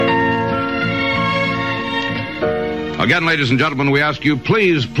Again, ladies and gentlemen, we ask you,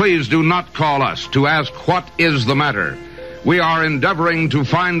 please do not call us to ask what is the matter. We are endeavoring to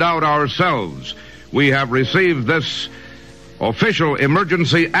find out ourselves. We have received this official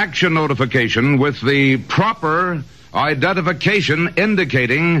emergency action notification with the proper identification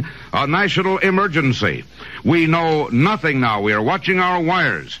indicating a national emergency. We know nothing now. We are watching our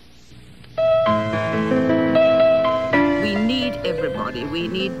wires. We need everybody. We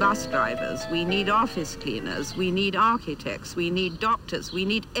need bus drivers. We need office cleaners. We need architects. We need doctors. We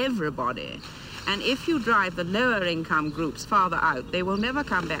need everybody. And if you drive the lower income groups farther out, they will never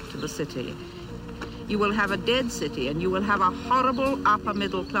come back to the city. You will have a dead city, and you will have a horrible upper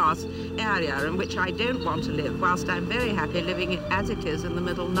middle class area in which I don't want to live, whilst I'm very happy living as it is in the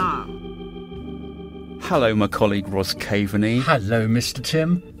middle now. Hello, my colleague Ros Caveney. Hello, Mr.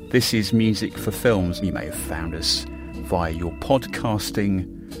 Tim. This is Music for Films. You may have found us via your podcasting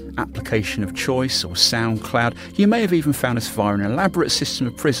application of choice or SoundCloud. You may have even found us via an elaborate system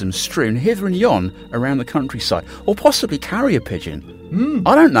of prisms strewn hither and yon around the countryside, or possibly carrier pigeon.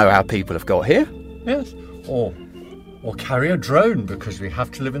 I don't know how people have got here. Yes, or carry a drone, because we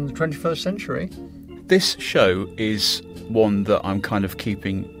have to live in the 21st century. This show is one that I'm kind of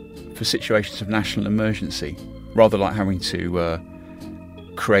keeping for situations of national emergency, rather like having to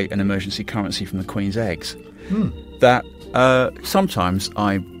create an emergency currency from the Queen's eggs. That sometimes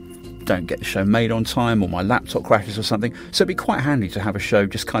I don't get the show made on time, or my laptop crashes or something, so it'd be quite handy to have a show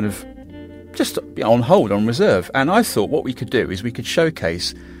just on hold, on reserve. And I thought what we could do is we could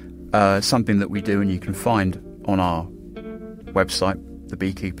showcase something that we do, and you can find on our website,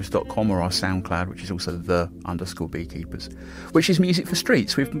 thebeekeepers.com, or our SoundCloud, which is also _beekeepers, which is Music for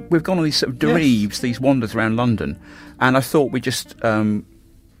Streets. We've gone on these sort of derives, these wanders around London, and I thought we'll just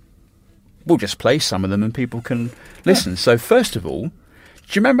play some of them and people can listen. So first of all,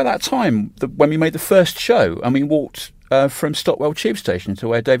 do you remember that time when we made the first show and we walked from Stockwell Tube Station to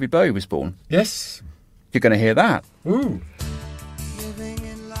where David Bowie was born? Yes. You're going to hear that. Ooh.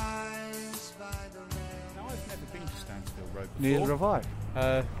 Neither have I.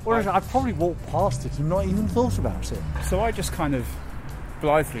 I've probably walked past it and not even thought about it. So I just kind of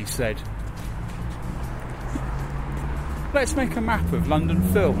blithely said, let's make a map of London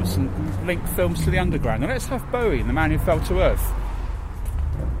films and link films to the underground, and let's have Bowie and The Man Who Fell to Earth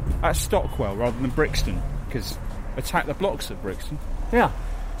at Stockwell rather than Brixton, because Attack the Blocks at Brixton. Yeah.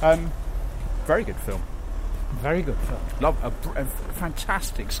 Very good film. Very good film. Love a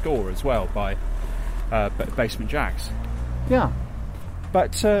fantastic score as well by Basement Jaxx. Yeah.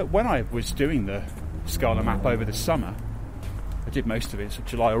 But when I was doing the Scala map over the summer, I did most of it, so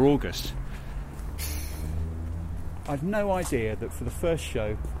July or August, I had no idea that for the first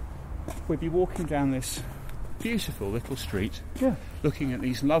show we'd be walking down this beautiful little street, looking at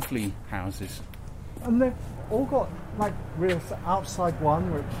these lovely houses. And they've all got like real outside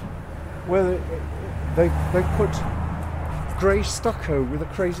one where they put grey stucco with a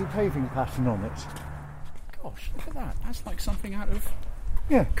crazy paving pattern on it. Gosh, look at that. That's like something out of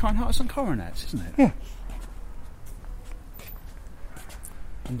Kind Hearts and Coronets, isn't it? Yeah.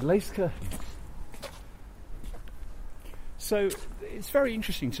 And lace curtains. So it's very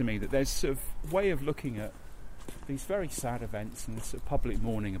interesting to me that there's sort of way of looking at these very sad events and this sort of public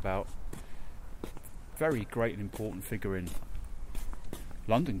mourning about a very great and important figure in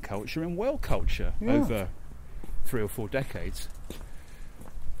London culture and world culture over 3 or 4 decades,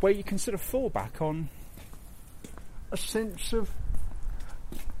 where you can sort of fall back on a sense of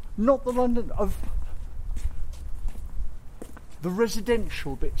not the London of the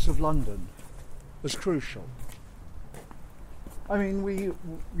residential bits of London as crucial. I mean, we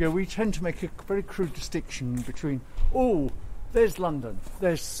tend to make a very crude distinction between there's London,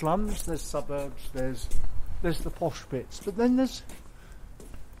 there's slums, there's suburbs, there's the posh bits, but then there's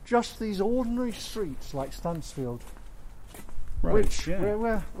just these ordinary streets like Stansfield, where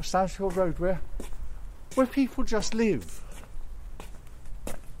Stansfield Road, where people just live.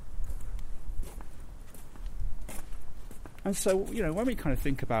 And so, when we kind of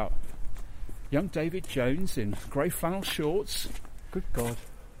think about young David Jones in grey flannel shorts, good God,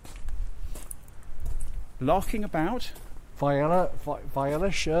 larking about, viola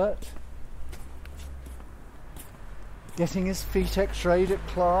shirt, getting his feet x-rayed at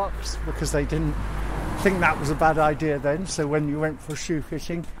Clark's because they didn't think that was a bad idea then, so when you went for a shoe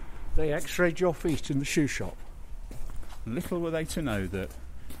fitting they x-rayed your feet in the shoe shop. Little were they to know that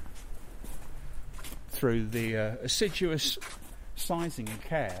through the assiduous sizing and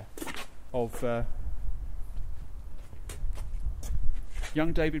care of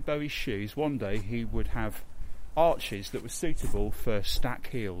young David Bowie's shoes, one day he would have arches that were suitable for stack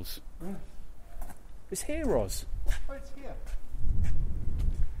heels. It's here, Roz. Oh, it's here.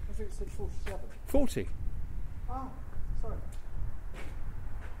 I think it said 47. 40. Ah, sorry.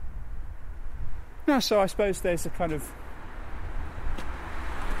 No, so I suppose there's a kind of...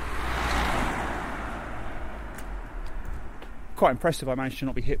 Quite impressive I managed to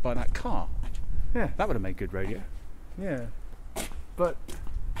not be hit by that car. Yeah. That would have made good radio. Yeah. But...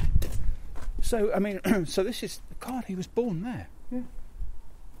 So, I mean, so this is... God, he was born there. Yeah.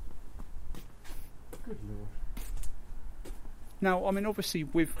 Good Lord. Now, I mean, obviously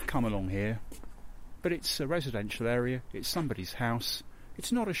we've come along here, but it's a residential area, it's somebody's house,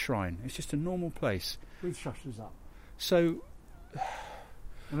 it's not a shrine, it's just a normal place. With shutters up. So...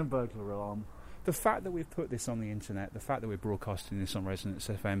 And a burglar alarm. The fact that we've put this on the internet, the fact that we're broadcasting this on Resonance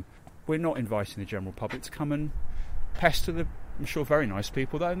FM, we're not inviting the general public to come and pester the, I'm sure, very nice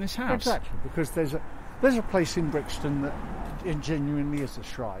people that own this house. Exactly, because there's a place in Brixton that genuinely is a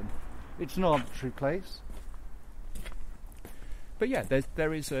shrine. It's an arbitrary place. But yeah,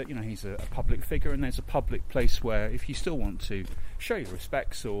 there is a, you know, he's a public figure, and there's a public place where if you still want to show your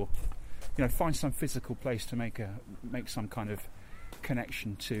respects or, you know, find some physical place to make some kind of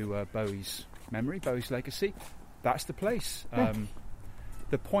connection to Bowie's memory, Bowie's legacy, that's the place. Yeah.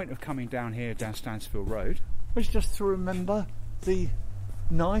 The point of coming down here, down Stansfield Road, was just to remember the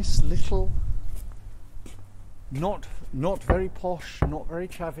nice little, not very posh, not very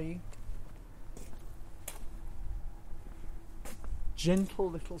chavvy, gentle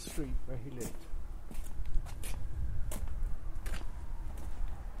little street where he lived.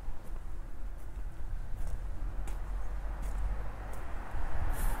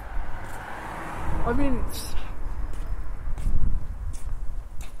 I mean,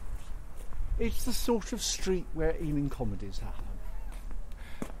 it's the sort of street where Ealing comedies happen.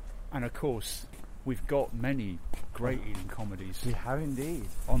 and of course we've got many great Ealing comedies We have indeed.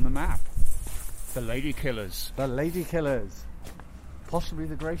 on the map. The Lady Killers, The Lady Killers. Possibly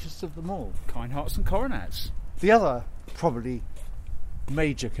the greatest of them all. Kind Hearts and Coronets. The other, probably,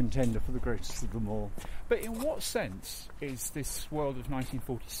 major contender for the greatest of them all. But in what sense is this world of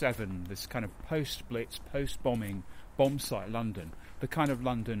 1947, this kind of post-Blitz, post-bombing, bomb site London, the kind of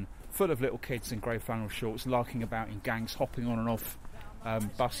London full of little kids in grey flannel shorts larking about in gangs, hopping on and off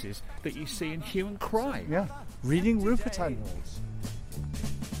buses, that you see in Hue and Cry? Yeah. Reading Rupert Annuals.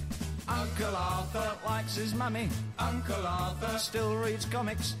 Uncle Arthur likes his mummy. Uncle Arthur still reads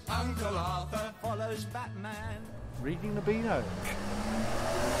comics. Uncle Arthur follows Batman. Reading the Beano.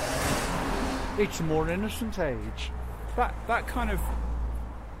 It's a more innocent age. That kind of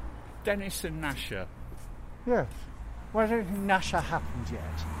Dennis and Nasher, Yes. Well, I don't think Nasher happened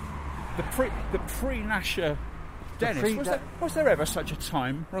yet. the pre-Nasher Dennis. Was there ever such a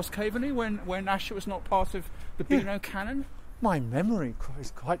time, Ross Caveney, when Nasher was not part of the Beano canon? My memory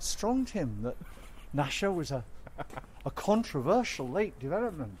is quite strong, Tim, that Nasher was a controversial late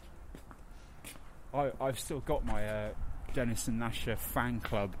development. I've still got my Dennis and Nasher Fang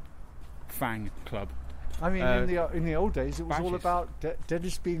Club. I mean, in the old days, it was all badges. about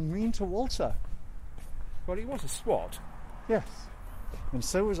Dennis being mean to Walter. Well, he was a swat. Yes. And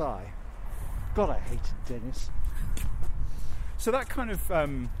so was I. God, I hated Dennis. So that kind of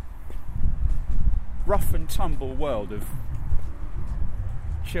rough and tumble world of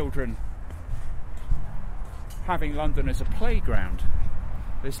children having London as a playground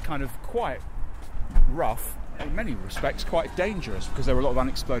is kind of quite rough, in many respects quite dangerous, because there were a lot of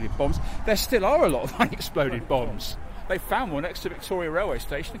unexploded bombs. There still are a lot of unexploded bombs. They found one next to Victoria Railway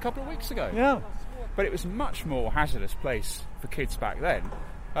Station a couple of weeks ago. Yeah. But it was a much more hazardous place for kids back then.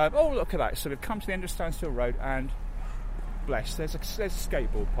 Oh, look at that. So we've come to the end of Stansfield Road, and bless, there's a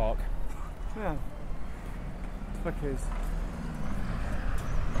skateboard park. Yeah. Because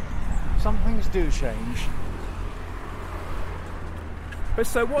some things do change. But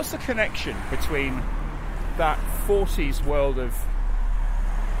so what's the connection between that 40s world of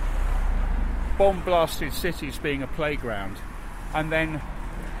bomb-blasted cities being a playground and then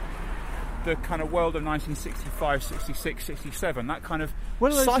the kind of world of 1965, 66, 67, that kind of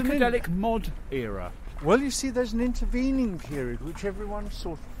psychedelic mod era? Well, you see, there's an intervening period which everyone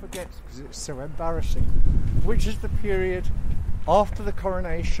sort of forgets because it's so embarrassing, which is the period after the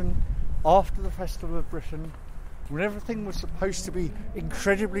coronation, after the Festival of Britain, when everything was supposed to be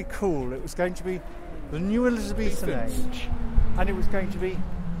incredibly cool. It was going to be the new Elizabethan age, and it was going to be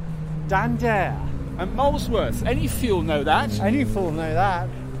Dan Dare. And Molesworth, any fool know that? Any fool know that.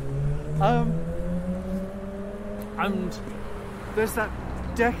 And there's that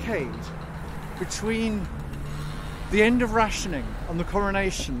decade between the end of rationing and the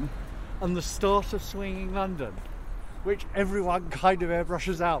coronation and the start of swinging London, which everyone kind of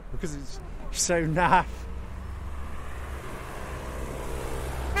airbrushes out because so naff.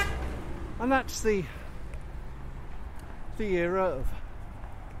 And that's the era of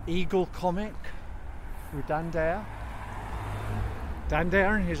Eagle Comic with Dan Dare. Dan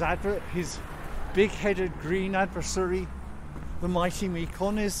Dare and his big-headed green adversary, the mighty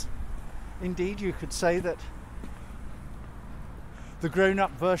Mekon, is indeed, you could say that the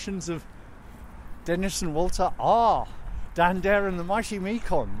grown-up versions of Dennis and Walter are Dan Dare and the mighty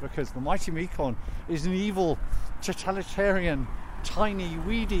Mekon, because the mighty Mekon is an evil, totalitarian, tiny,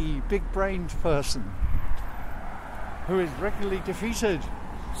 weedy, big-brained person who is regularly defeated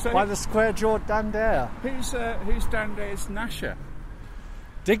by the square-jawed Dan Dare. Who's Dan Dare's Nasher?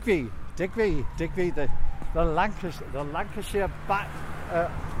 Digby, the Lancashire bat.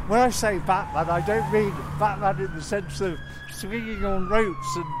 When I say Batman, I don't mean Batman in the sense of swinging on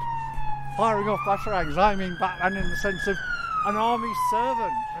ropes and firing off batarangs. I mean Batman in the sense of an army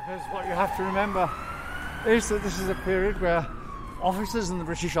servant, because what you have to remember is that this is a period where officers in the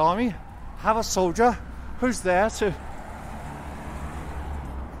British Army have a soldier who's there to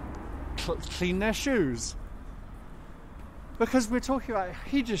clean their shoes. Because we're talking about a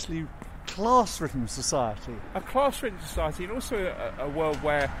hideously class-ridden society. A class-ridden society, and also a world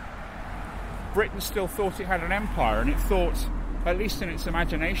where Britain still thought it had an empire, and it thought, at least in its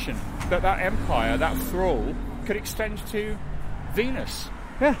imagination, that empire, that thrall, could extend to Venus.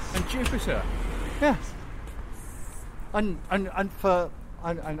 Yes. And Jupiter. Yes. And that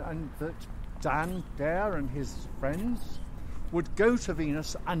Dan Dare and his friends would go to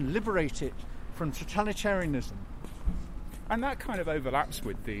Venus and liberate it from totalitarianism. And that kind of overlaps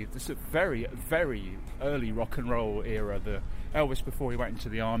with this very, very early rock and roll era, the Elvis before he went into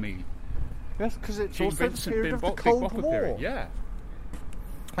the army. Yes, because it's Gene also Vincent, the period of the Big Cold Bopper War. period. Yeah.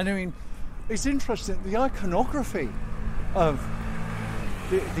 And I mean, it's interesting, the iconography of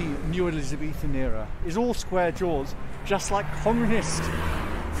the New Elizabethan era is all square jaws, just like communist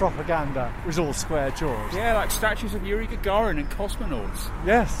propaganda was all square jaws. Yeah, like statues of Yuri Gagarin and cosmonauts.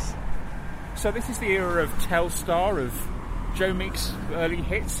 Yes. So this is the era of Telstar, of Joe Meek's early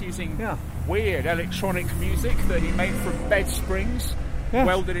hits, using weird electronic music that he made from bed springs,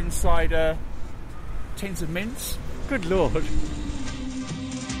 welded inside tins of mints. Good Lord. Well,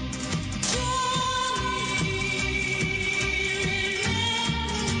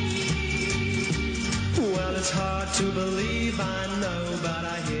 it's hard to believe, I know, but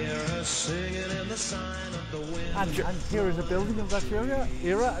I hear her singing in the sign of the wind. And here is a building of that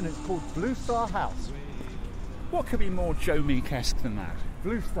era, and it's called Blue Star House. What could be more Joe Meek-esque than that?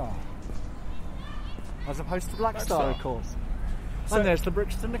 Blue Star. As opposed to Black Star, of course. So, and there's the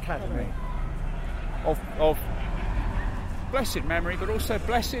Brixton Academy. Of blessed memory, but also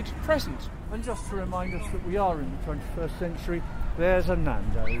blessed present. And just to remind us that we are in the 21st century, there's a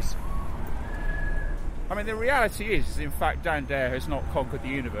Nando's. I mean, the reality is, in fact, Dan Dare has not conquered the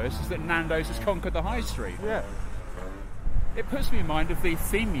universe, is that Nando's has conquered the high street. Yeah. It puts me in mind of the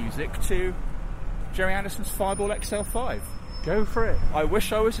theme music to Jerry Anderson's Fireball XL5. Go for it. I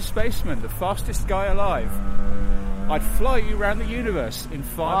wish I was a spaceman, the fastest guy alive. I'd fly you around the universe in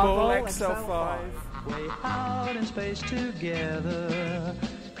Fireball XL5. Way out in space together.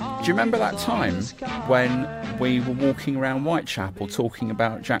 Do you remember that time when we were walking around Whitechapel talking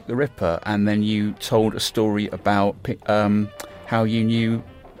about Jack the Ripper, and then you told a story about how you knew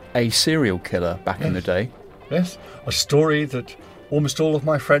a serial killer back in the day? Yes, a story that almost all of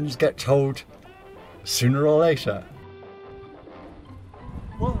my friends get told sooner or later.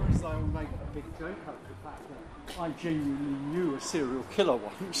 Well, as I will make a big joke out of the fact that I genuinely knew a serial killer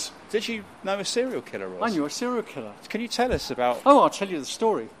once. Did you know a serial killer, Ross? I knew a serial killer. Can you tell us about... Oh, I'll tell you the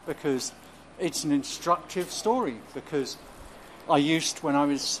story, because it's an instructive story, because I used, when I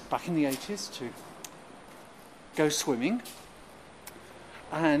was back in the 80s, to go swimming,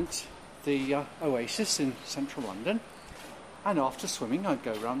 and the Oasis in central London, and after swimming I'd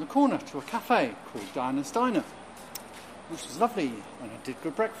go round the corner to a cafe called Diana's Diner, which was lovely, and I did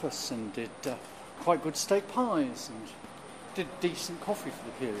good breakfasts and did quite good steak pies and did decent coffee for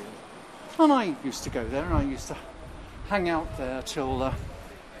the period. And I used to go there, and I used to hang out there till the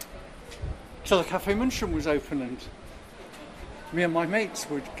Café München was open, and me and my mates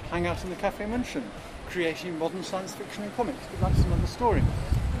would hang out in the Café München, creating modern science fiction and comics, but that's another story.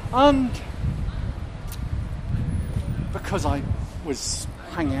 And because I was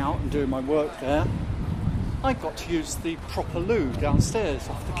hanging out and doing my work there, I got to use the proper loo downstairs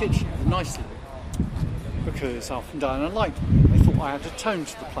off the kitchen, the nice loo, because Alf and Diana liked me. They thought I had a tone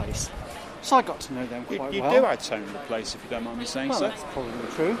to the place. So I got to know them quite well. You do add tone to the place, if you don't mind me saying so. That's probably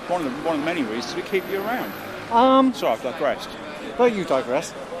true. One of the many reasons we keep you around. Sorry, I've digressed. But you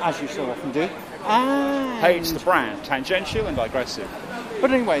digress. as you so often do. And Hates the brand, tangential and digressive.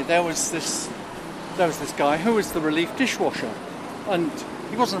 But anyway, there was this guy who was the relief dishwasher, and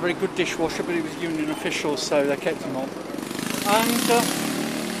he wasn't a very good dishwasher, but he was a union official, so they kept him on. And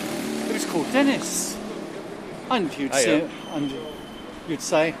it was called Dennis, and you'd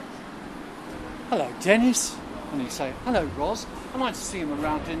say, "Hello, Dennis," and he'd say, "Hello, Ros," and I'd see him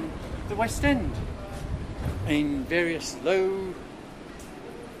around in the West End, in various low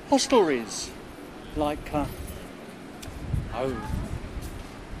hostelries, like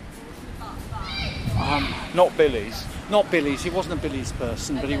Not Billy's. not Billy's. He wasn't a Billy's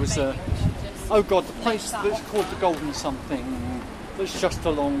person, but he was the place that's called the Golden Something, that's just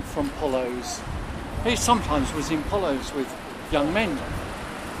along from Polo's. He sometimes was in Polo's with young men,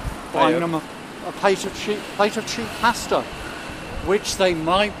 buying them a plate of cheap pasta, which they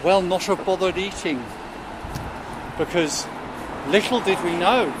might well not have bothered eating, because little did we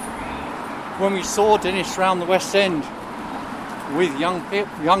know when we saw Dennis round the West End with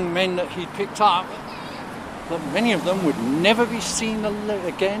young men that he'd picked up, that many of them would never be seen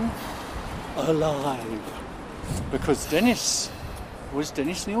again alive, because Dennis was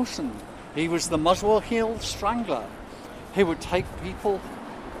Dennis Nielsen. He was the Muswell Hill Strangler. He would take people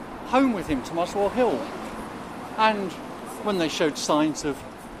home with him to Muswell Hill, and when they showed signs of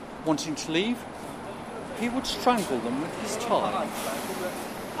wanting to leave, he would strangle them with his tie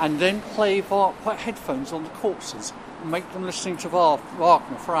and then put headphones on the corpses and make them listening to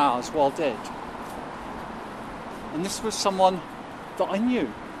Wagner for hours while dead. And this was someone that I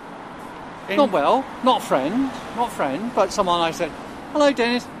knew. Not friend, but someone I said, "Hello,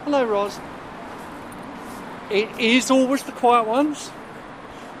 Dennis. Hello, Ros." It is always the quiet ones.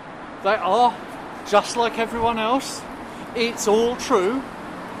 They are just like everyone else. It's all true.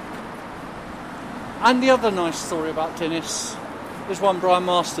 And the other nice story about Dennis is one Brian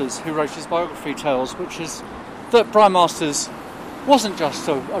Masters, who wrote his biography, tells, which is that Brian Masters wasn't just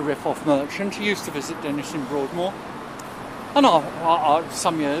a rip-off merchant. He used to visit Dennis in Broadmoor. And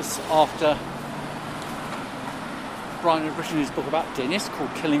some years after Brian had written his book about Dennis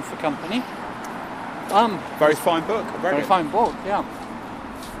called Killing for Company. Very fine book. Very fine book, yeah.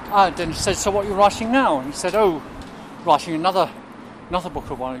 Dennis said, "So what are you writing now?" And he said, "Oh, writing another book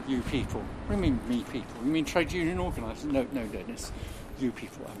of one of you people." "What do you mean, me people? You mean trade union organisers?" No, Dennis. You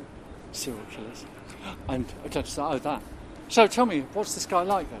people are serial killers. And I said, "Oh, that. So tell me, what's this guy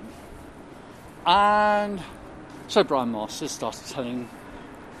like then?" And so Brian Masters started telling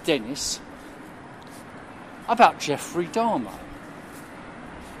Dennis about Jeffrey Dahmer.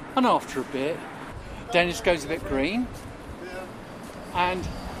 And after a bit, Dennis goes a bit green, and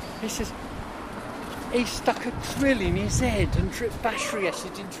he says, "He stuck a drill in his head and dripped battery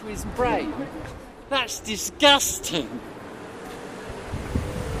acid into his brain. That's disgusting."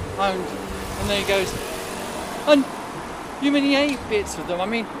 And then he goes, "And you mean he ate bits of them? I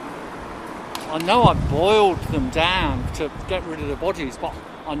mean, I know I boiled them down to get rid of the bodies, but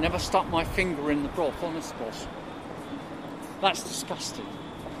I never stuck my finger in the broth, honest boss. That's disgusting.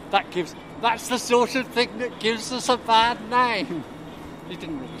 That's the sort of thing that gives us a bad name." He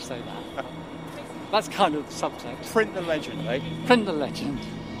didn't really say that. That's kind of the subtext. Print the legend, eh? Print the legend.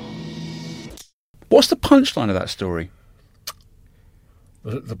 What's the punchline of that story?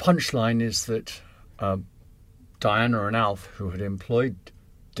 The punchline is that Diana and Alf, who had employed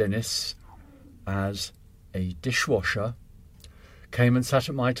Dennis as a dishwasher, came and sat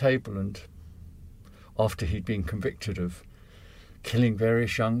at my table, and after he'd been convicted of killing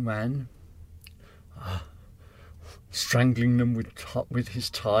various young men, strangling them with his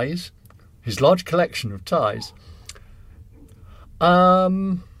ties, his large collection of ties, not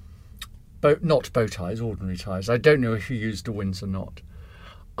bow ties, ordinary ties. I don't know if he used a Windsor knot.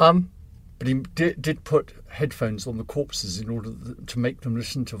 But he did put headphones on the corpses in order to make them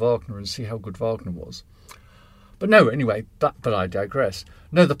listen to Wagner and see how good Wagner was. But no, anyway, but I digress.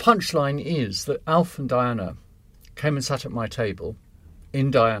 No, the punchline is that Alf and Diana came and sat at my table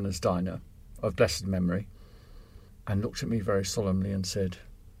in Diana's diner of blessed memory and looked at me very solemnly and said,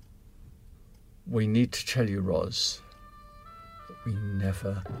 "We need to tell you, Ros, that we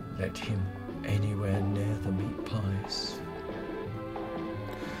never let him anywhere near the meat pies."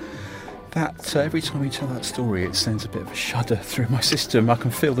 That every time you tell that story, it sends a bit of a shudder through my system. I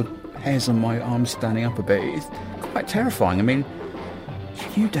can feel the hairs on my arms standing up a bit. It's quite terrifying. I mean,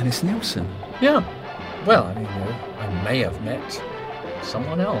 you, Dennis Nielsen. Yeah. Well, I mean, I may have met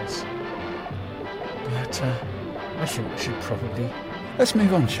someone else, but I think we should probably... Let's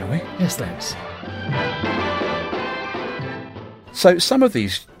move on, shall we? Yes, let's. So some of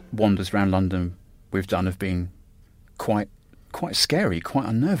these wanders around London we've done have been quite quite scary, quite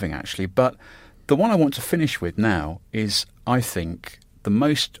unnerving actually. But the one I want to finish with now is, I think, the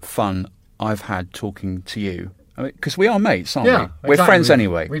most fun I've had talking to you. Because we are mates, aren't we? We're exactly. friends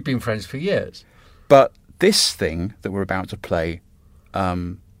anyway. We've been friends for years. But this thing that we're about to play,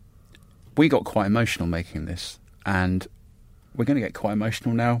 we got quite emotional making this, and we're going to get quite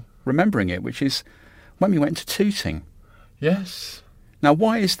emotional now remembering it, which is when we went to Tooting. Yes. Now,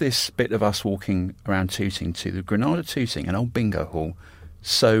 why is this bit of us walking around Tooting to the Granada Tooting, an old bingo hall,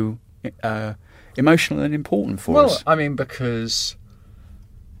 so emotional and important for us? Well, I mean, because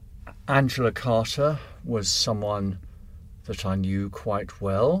Angela Carter was someone that I knew quite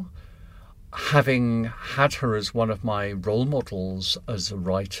well. Having had her as one of my role models as a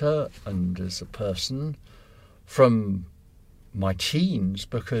writer and as a person from my teens,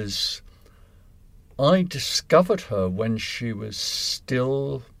 because I discovered her when she was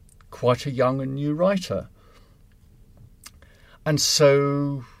still quite a young and new writer. And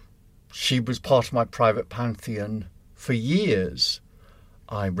so she was part of my private pantheon for years.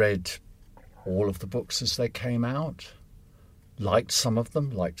 I read all of the books as they came out, liked some of them,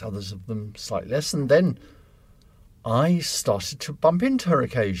 liked others of them slightly less, and then I started to bump into her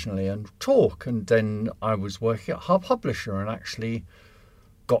occasionally and talk, and then I was working at her publisher and actually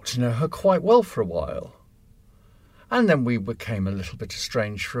got to know her quite well for a while. And then we became a little bit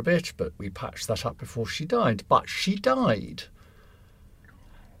estranged for a bit, but we patched that up before she died. But she died.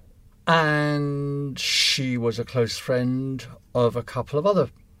 And she was a close friend of a couple of other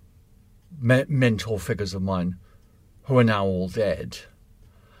mentor figures of mine who are now all dead.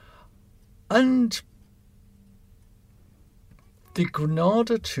 And the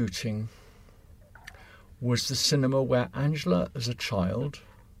Granada Tooting was the cinema where Angela, as a child,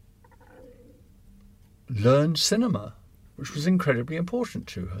 learned cinema, which was incredibly important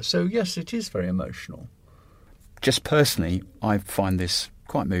to her. So, yes, it is very emotional. Just personally, I find this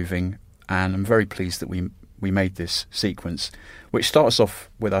quite moving, and I'm very pleased that we made this sequence, which starts off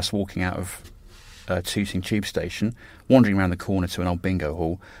with us walking out of Tooting Tube Station, wandering around the corner to an old bingo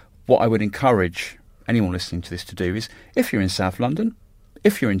hall. What I would encourage anyone listening to this to do is, if you're in South London,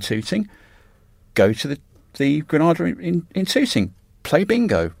 if you're in Tooting, go to the Granada in Tooting. Play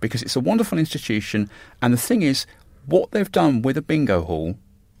bingo, because it's a wonderful institution. And the thing is, what they've done with a bingo hall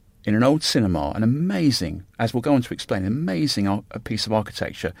in an old cinema, an amazing, as we'll go on to explain, an amazing piece of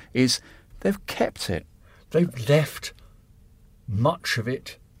architecture, is they've kept it. They've left much of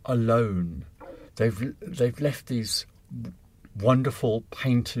it alone. They've left these wonderful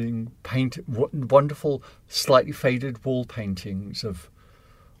wonderful slightly faded wall paintings of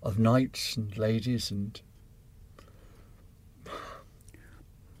knights and ladies and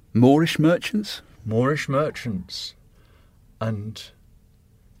Moorish merchants, and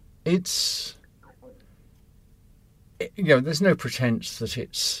it's, there's no pretense that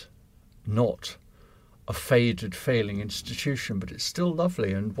it's not a faded, failing institution, but it's still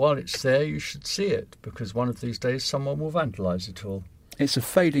lovely, and while it's there you should see it, because one of these days someone will vandalise it all. It's a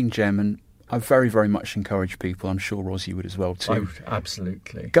fading gem, and I very, very much encourage people, I'm sure Rosie would as well too. Oh,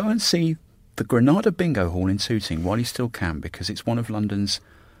 absolutely. Go and see the Granada Bingo Hall in Tooting while you still can, because it's one of London's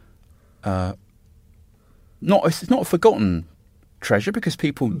it's not a forgotten treasure, because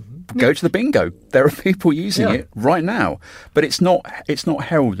people go to the bingo. There are people using it right now, but it's not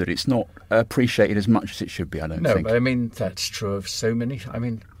heralded. It's not appreciated as much as it should be, I don't think. No, but I mean, that's true of so many. I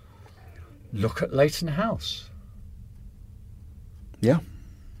mean, look at Leighton House. Yeah.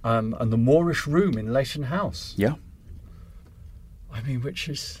 And the Moorish Room in Leighton House. Yeah. I mean, which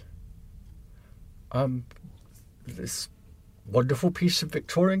is this wonderful piece of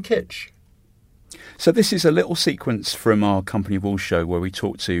Victorian kitsch. So this is a little sequence from our Company of All show where we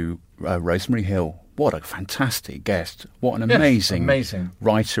talked to Rosemary Hill. What a fantastic guest. What an amazing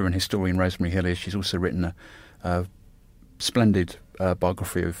writer and historian Rosemary Hill is. She's also written a splendid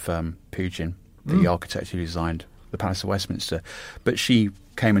biography of Pugin, the architect who designed the Palace of Westminster. But she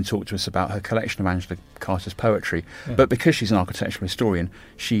came and talked to us about her collection of Angela Carter's poetry. Yeah. But because she's an architectural historian,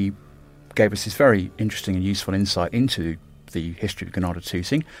 she gave us this very interesting and useful insight into the history of Granada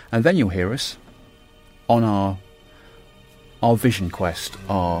Tooting. And then you'll hear us on our vision quest,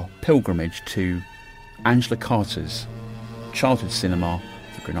 our pilgrimage to Angela Carter's childhood cinema,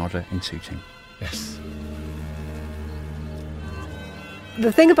 the Granada in Tooting. Yes.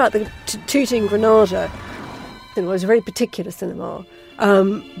 The thing about the Tooting Granada, it was a very particular cinema.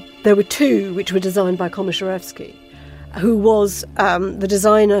 There were two which were designed by Komisarevsky, who was the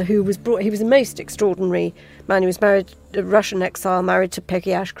designer who was brought. He was a most extraordinary man. He was married, a Russian exile, married to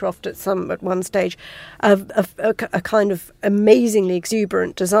Peggy Ashcroft at one stage, a kind of amazingly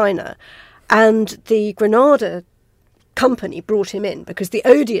exuberant designer. And the Granada company brought him in, because the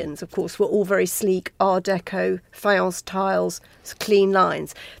Odeons, of course, were all very sleek, Art Deco, faience tiles, clean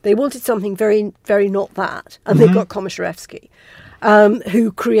lines. They wanted something very, very not that, and they got Komisarevsky,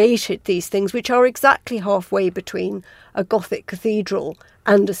 who created these things, which are exactly halfway between a Gothic cathedral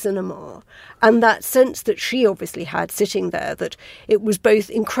and a cinema. And that sense that she obviously had sitting there, that it was both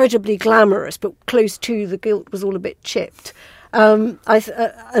incredibly glamorous, but close to the gilt was all a bit chipped. And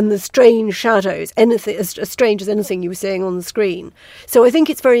the strange shadows, anything as strange as anything you were seeing on the screen. So I think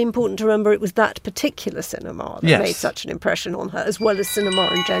it's very important to remember it was that particular cinema that made such an impression on her, as well as cinema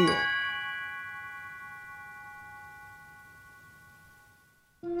in general.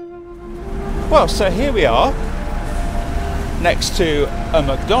 Well, so here we are. Next to a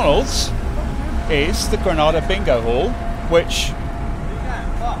McDonald's is the Granada Bingo Hall, which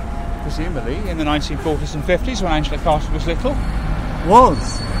presumably in the 1940s and 50s, when Angela Carter was little,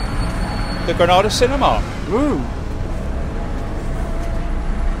 was the Granada Cinema. Ooh.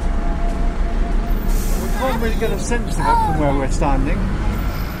 We can't really get a sense of it from where we're standing.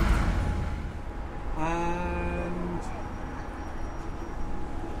 And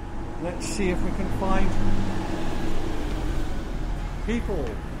let's see if we can find people.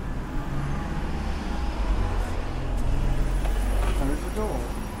 There is a door.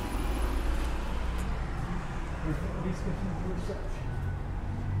 He's getting to reception.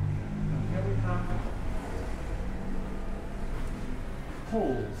 And here we have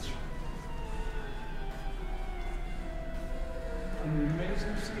halls. And the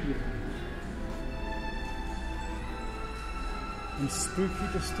amazing ceiling. And spooky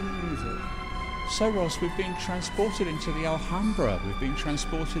distant music. So, Ross, we've been transported into the Alhambra. We've been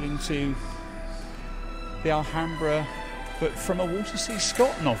transported into the Alhambra, but from a Walter C.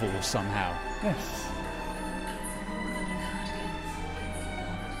 Scott novel somehow. Yes.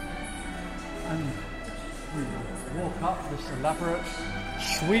 And we walk up this elaborate,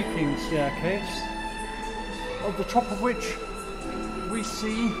 sweeping staircase, at the top of which we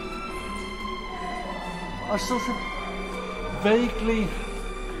see a sort of vaguely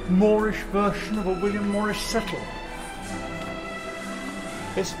Moorish version of a William Morris settle.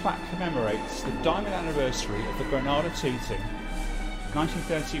 This plaque commemorates the diamond anniversary of the Granada Tooting,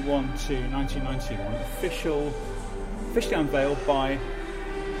 1931 to 1991, officially unveiled by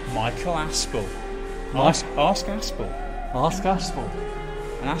Michael Aspel. Ask Aspel. Ask Aspel.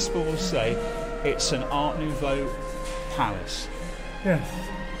 And Aspel will say it's an Art Nouveau palace. Yes.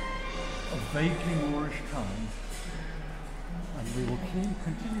 A vaguely Moorish kind. And we will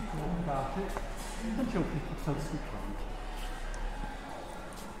continue to talk about it until people tell us we can't.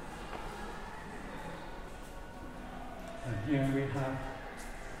 And here we have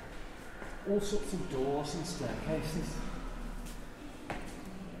all sorts of doors and staircases.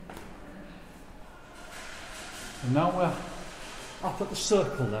 And now we're up at the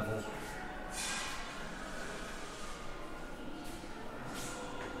circle level.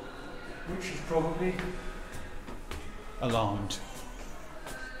 Which is probably alarmed.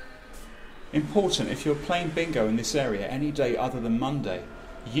 Important, if you're playing bingo in this area any day other than Monday,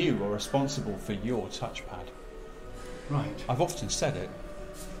 you are responsible for your touchpad. Right. I've often said it.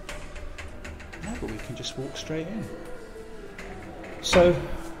 No, but we can just walk straight in. So,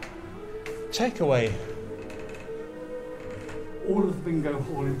 take away all of the bingo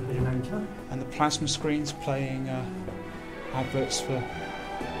hall in Paleolenta. And the plasma screens playing adverts for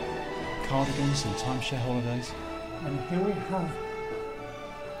cardigans and timeshare holidays. And here we have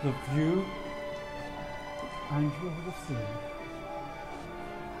the view Angela would have seen.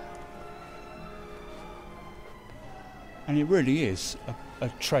 And it really is a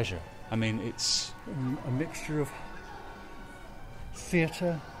treasure. I mean, it's a mixture of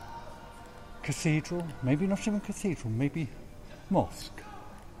theatre, cathedral, maybe not even cathedral, maybe mosque.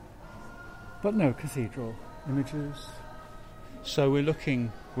 But no, cathedral. Images. So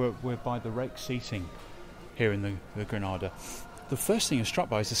we're by the rake seating here in the Granada. The first thing you're struck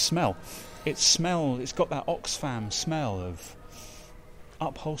by is the smell. It's got that Oxfam smell of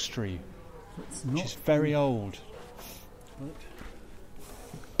upholstery, which is very old.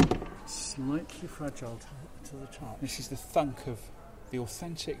 But slightly fragile to the touch. This is the thunk of the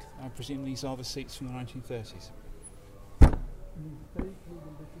authentic, I presume these are the seats from the 1930s. Vaguely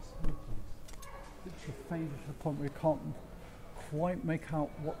religious motifs, which are faded to the point where we can't quite make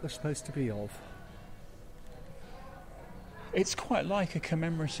out what they're supposed to be of. It's quite like a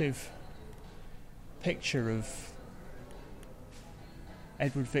commemorative picture of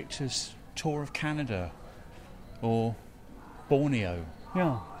Edward Victor's tour of Canada or Borneo.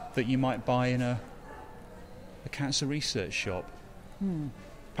 Yeah. That you might buy in a cancer research shop.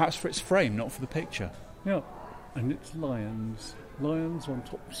 Perhaps for its frame, not for the picture. Yeah. And it's lions. Lions on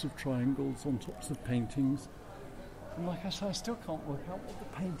tops of triangles, on tops of paintings. And like I say, I still can't work out what the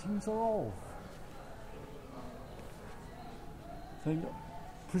paintings are of.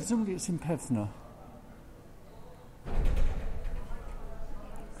 Presumably it's in Pevsner.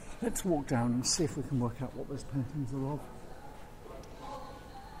 Let's walk down and see if we can work out what those paintings are of.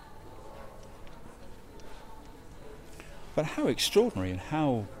 But how extraordinary and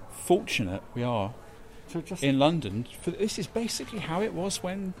how fortunate we are So in London. This is basically how it was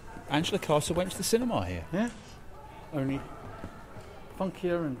when Angela Carter went to the cinema here. Yeah. Only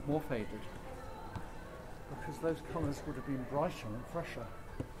funkier and more faded. Because those colours would have been brighter and fresher.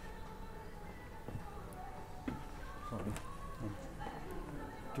 Sorry. I'm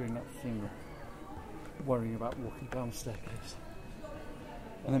doing that thing of worrying about walking down the staircase.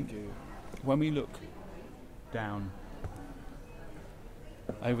 And then when we look down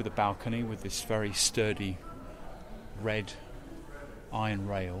over the balcony with this very sturdy red iron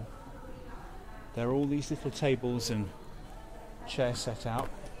rail, there are all these little tables and chairs set out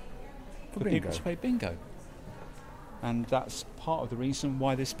for people to play bingo. And that's part of the reason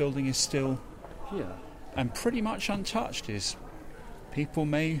why this building is still here and pretty much untouched. Is people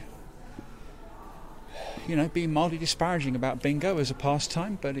may, be mildly disparaging about bingo as a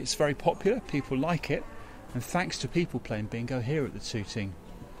pastime, but it's very popular. People like it, and thanks to people playing bingo here at the Tooting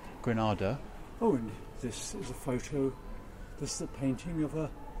Granada. Oh, and this is a photo. This is a painting of a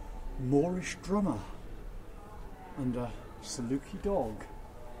Moorish drummer and a Saluki dog,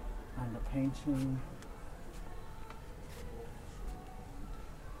 and a painting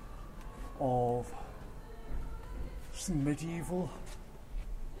of some medieval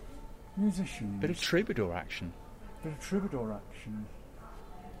musicians. Bit of troubadour action.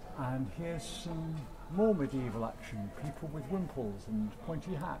 And here's some more medieval action. People with wimples and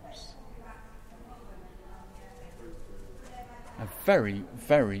pointy hats. A very,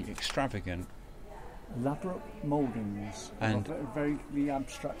 very extravagant, Elaborate mouldings and of a very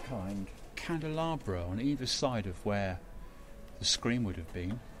abstract kind. Candelabra on either side of where the screen would have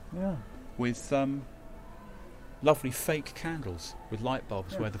been. Yeah. With lovely fake candles with light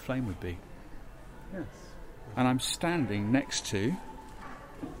bulbs where the flame would be. Yes. And I'm standing next to...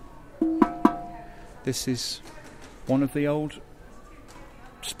 This is one of the old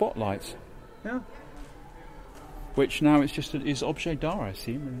spotlights. Yeah. Which now it's just is objet d'art, I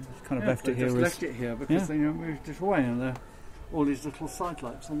assume, and it's kind of left it here. Just left it here because they moved it away, and there are all these little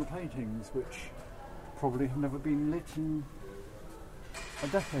sidelights on the paintings, which probably have never been lit in a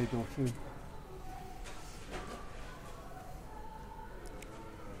decade or two.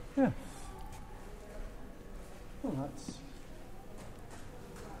 Yes. Well, that's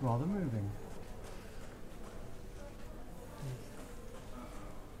rather moving.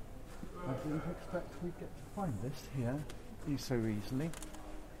 I didn't expect we'd get to find this here so easily.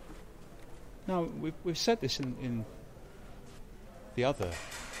 No, we've said this in the other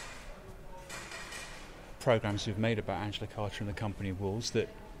programmes we've made about Angela Carter and the Company of Wolves that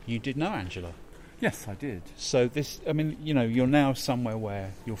you did know Angela. Yes, I did. So this, I mean, you're now somewhere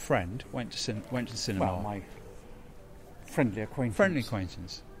where your friend went to the cinema. Well, my friendly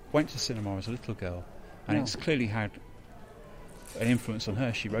acquaintance. Went to cinema as a little girl, and it's clearly had an influence on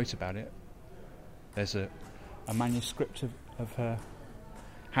her. She wrote about it. There's a manuscript of her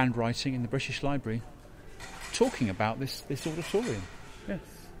handwriting in the British Library talking about this auditorium. Yes.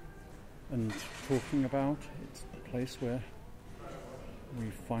 And talking about it's a place where we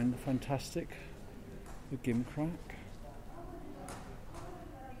find the fantastic, the gimcrack.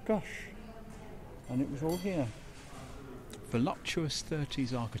 Gosh. And it was all here. Voluptuous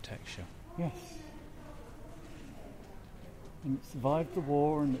 30s architecture. Yes. And it survived the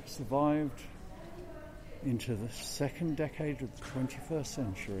war, and it survived into the second decade of the 21st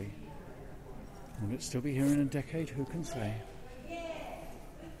century. Will it still be here in a decade? Who can say?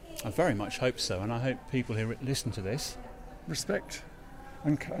 I very much hope so, and I hope people who listen to this respect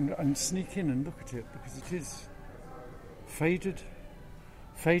and sneak in and look at it, because it is faded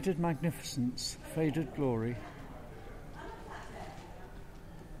magnificence, faded glory.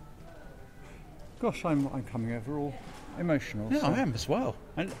 Gosh, I'm coming over all emotional. Yeah, so. I am as well.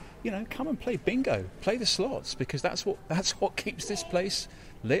 And come and play bingo, play the slots, because that's what keeps this place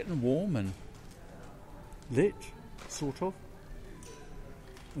lit and warm and lit, sort of,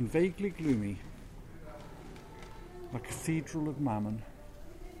 and vaguely gloomy, a cathedral of Mammon.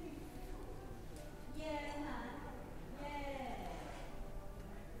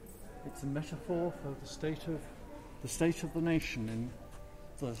 It's a metaphor for the state of the nation in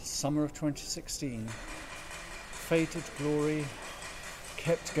the summer of 2016. Faded glory,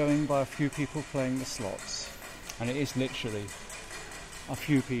 kept going by a few people playing the slots. And it is literally a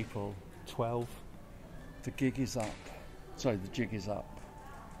few people, 12. The jig is up.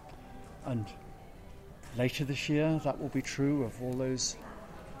 And later this year, that will be true of all those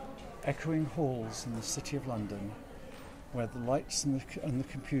echoing halls in the City of London, where the lights and the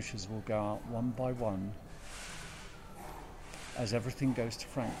computers will go out one by one as everything goes to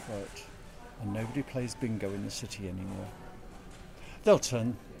Frankfurt and nobody plays bingo in the city anymore. They'll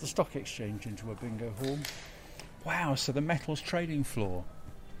turn the stock exchange into a bingo hall. Wow, so the metals trading floor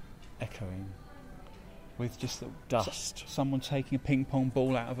Echoing with just the dust. Someone taking a ping pong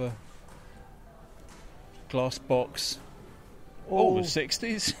ball out of a glass box. All the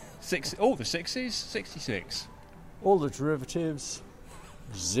 60s? All the 60s? 66. All the derivatives,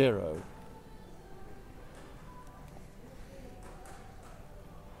 0.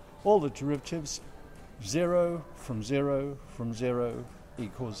 All the derivatives, 0 from 0 from 0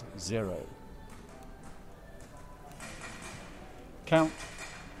 equals 0. Count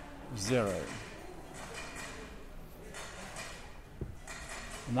 0.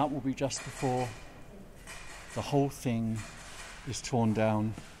 And that will be just before the whole thing is torn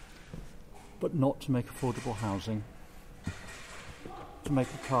down, but not to make affordable housing, to make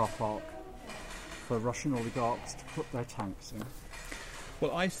a car park for Russian oligarchs to put their tanks in.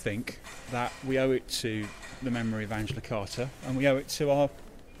 Well, I think that we owe it to the memory of Angela Carter, and we owe it to our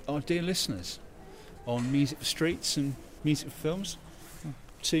dear listeners on Music for Streets and Music for Films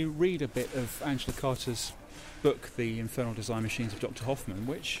to read a bit of Angela Carter's book, The Infernal Design Machines of Dr. Hoffman,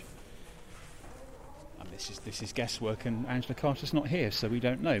 which, and this is guesswork, and Angela Carter's not here, so we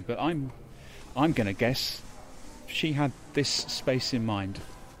don't know, but I'm going to guess she had this space in mind.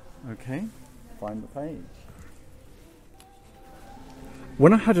 Okay, find the page.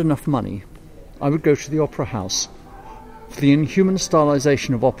 When I had enough money, I would go to the opera house. For the inhuman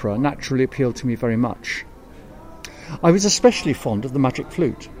stylisation of opera naturally appealed to me very much. I was especially fond of the Magic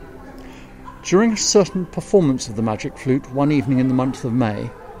Flute. During a certain performance of the Magic Flute one evening in the month of May,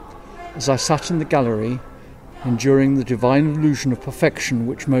 as I sat in the gallery, enduring the divine illusion of perfection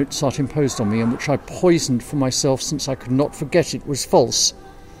which Mozart imposed on me and which I poisoned for myself since I could not forget it was false,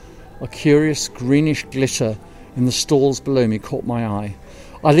 a curious greenish glitter in the stalls below me caught my eye.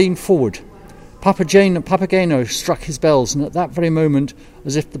 I leaned forward. Papageno struck his bells, and at that very moment,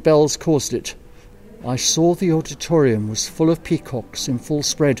 as if the bells caused it, I saw the auditorium was full of peacocks in full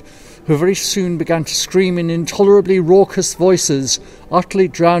spread, who very soon began to scream in intolerably raucous voices, utterly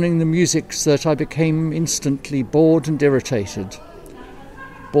drowning the music so that I became instantly bored and irritated.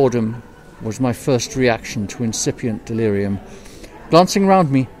 Boredom was my first reaction to incipient delirium. Glancing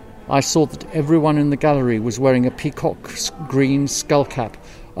round me, I saw that everyone in the gallery was wearing a peacock's green skullcap,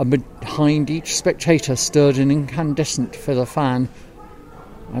 and behind each spectator stirred an incandescent feather fan.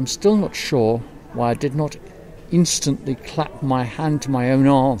 I'm still not sure why I did not instantly clap my hand to my own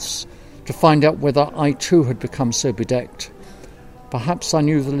arse to find out whether I too had become so bedecked. Perhaps I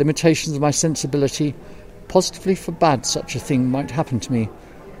knew the limitations of my sensibility positively forbade such a thing might happen to me,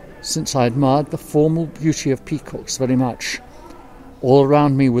 since I admired the formal beauty of peacocks very much. All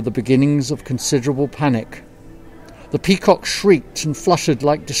around me were the beginnings of considerable panic. The peacocks shrieked and fluttered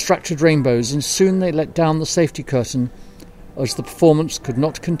like distracted rainbows, and soon they let down the safety curtain, as the performance could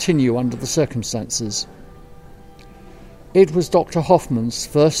not continue under the circumstances. It was Dr. Hoffman's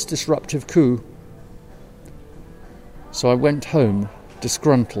first disruptive coup. So I went home,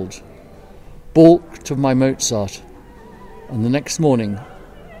 disgruntled, balked of my Mozart, and the next morning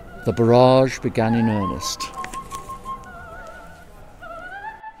the barrage began in earnest.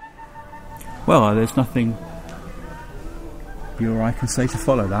 Well, there's nothing you or I can say to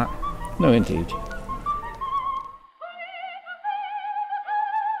follow that. No, indeed.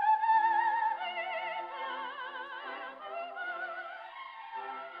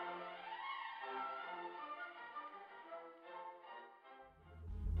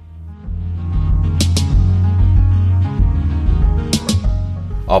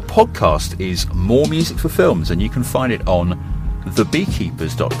 Our podcast is More Music for Films, and you can find it on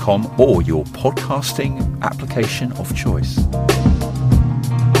thebeekeepers.com or your podcasting application of choice.